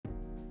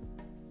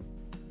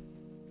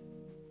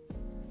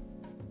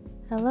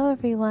Hello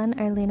everyone,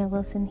 Arlena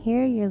Wilson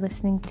here. You're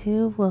listening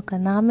to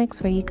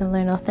Wokanomics, where you can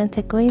learn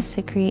authentic ways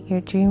to create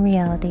your dream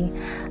reality.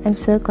 I'm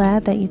so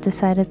glad that you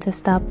decided to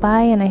stop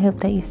by, and I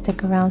hope that you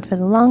stick around for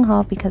the long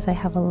haul because I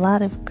have a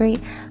lot of great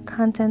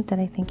content that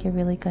I think you're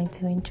really going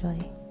to enjoy.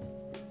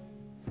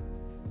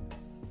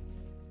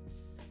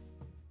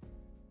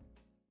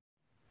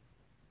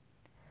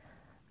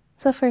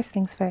 So first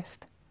things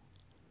first,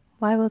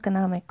 why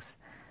Wokanomics?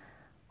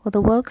 Well,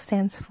 the woke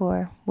stands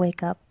for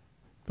wake up,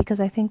 because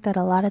I think that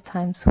a lot of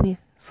times we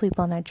sleep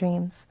on our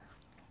dreams.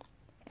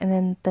 And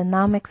then the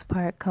nomics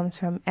part comes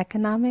from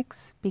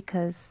economics,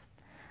 because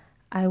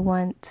I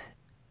want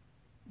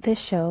this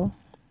show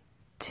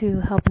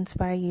to help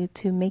inspire you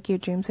to make your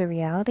dreams a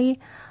reality,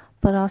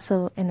 but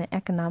also in an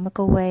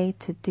economical way,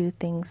 to do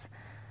things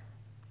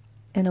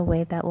in a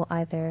way that will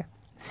either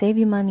save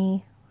you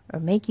money or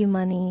make you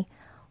money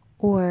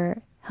or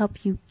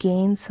help you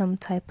gain some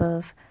type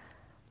of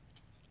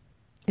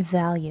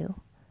value.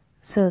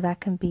 So that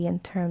can be in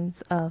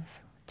terms of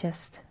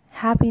just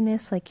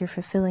happiness, like you're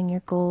fulfilling your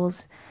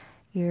goals,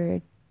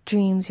 your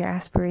dreams, your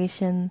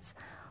aspirations,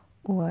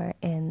 or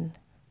in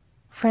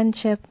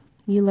friendship,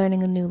 you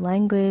learning a new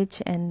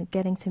language and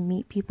getting to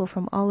meet people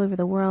from all over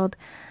the world,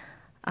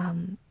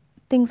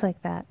 things like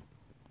that.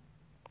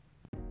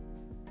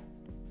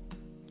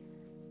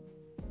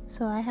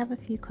 So I have a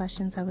few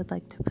questions I would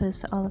like to pose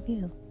to all of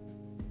you.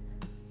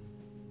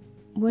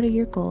 What are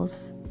your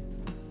goals?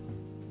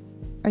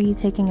 Are you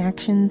taking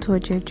action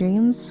towards your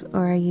dreams,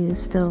 or are you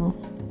still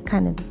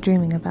kind of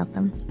dreaming about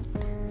them?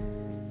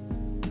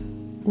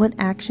 What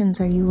actions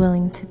are you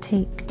willing to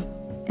take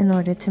in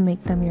order to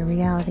make them your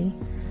reality?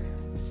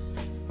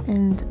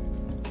 And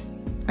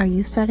are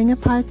you starting a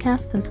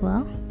podcast as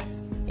well?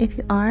 If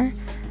you are,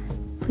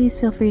 please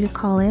feel free to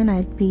call in.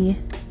 I'd be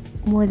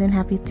more than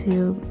happy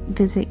to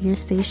visit your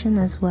station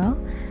as well.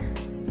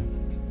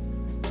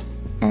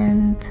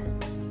 And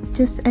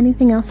just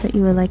anything else that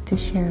you would like to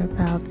share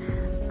about.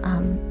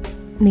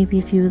 Maybe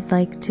if you would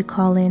like to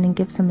call in and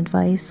give some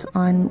advice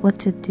on what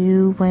to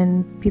do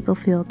when people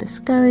feel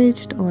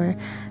discouraged or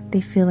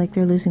they feel like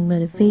they're losing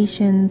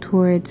motivation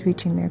towards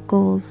reaching their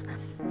goals,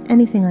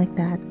 anything like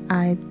that,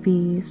 I'd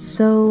be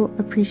so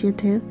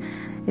appreciative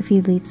if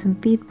you leave some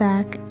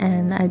feedback,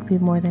 and I'd be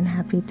more than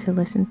happy to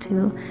listen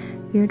to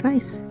your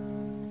advice.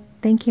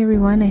 Thank you,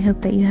 everyone. I hope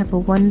that you have a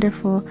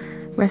wonderful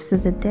rest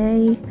of the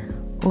day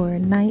or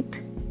night,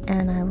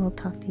 and I will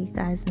talk to you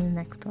guys in the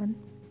next one.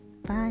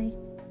 Bye.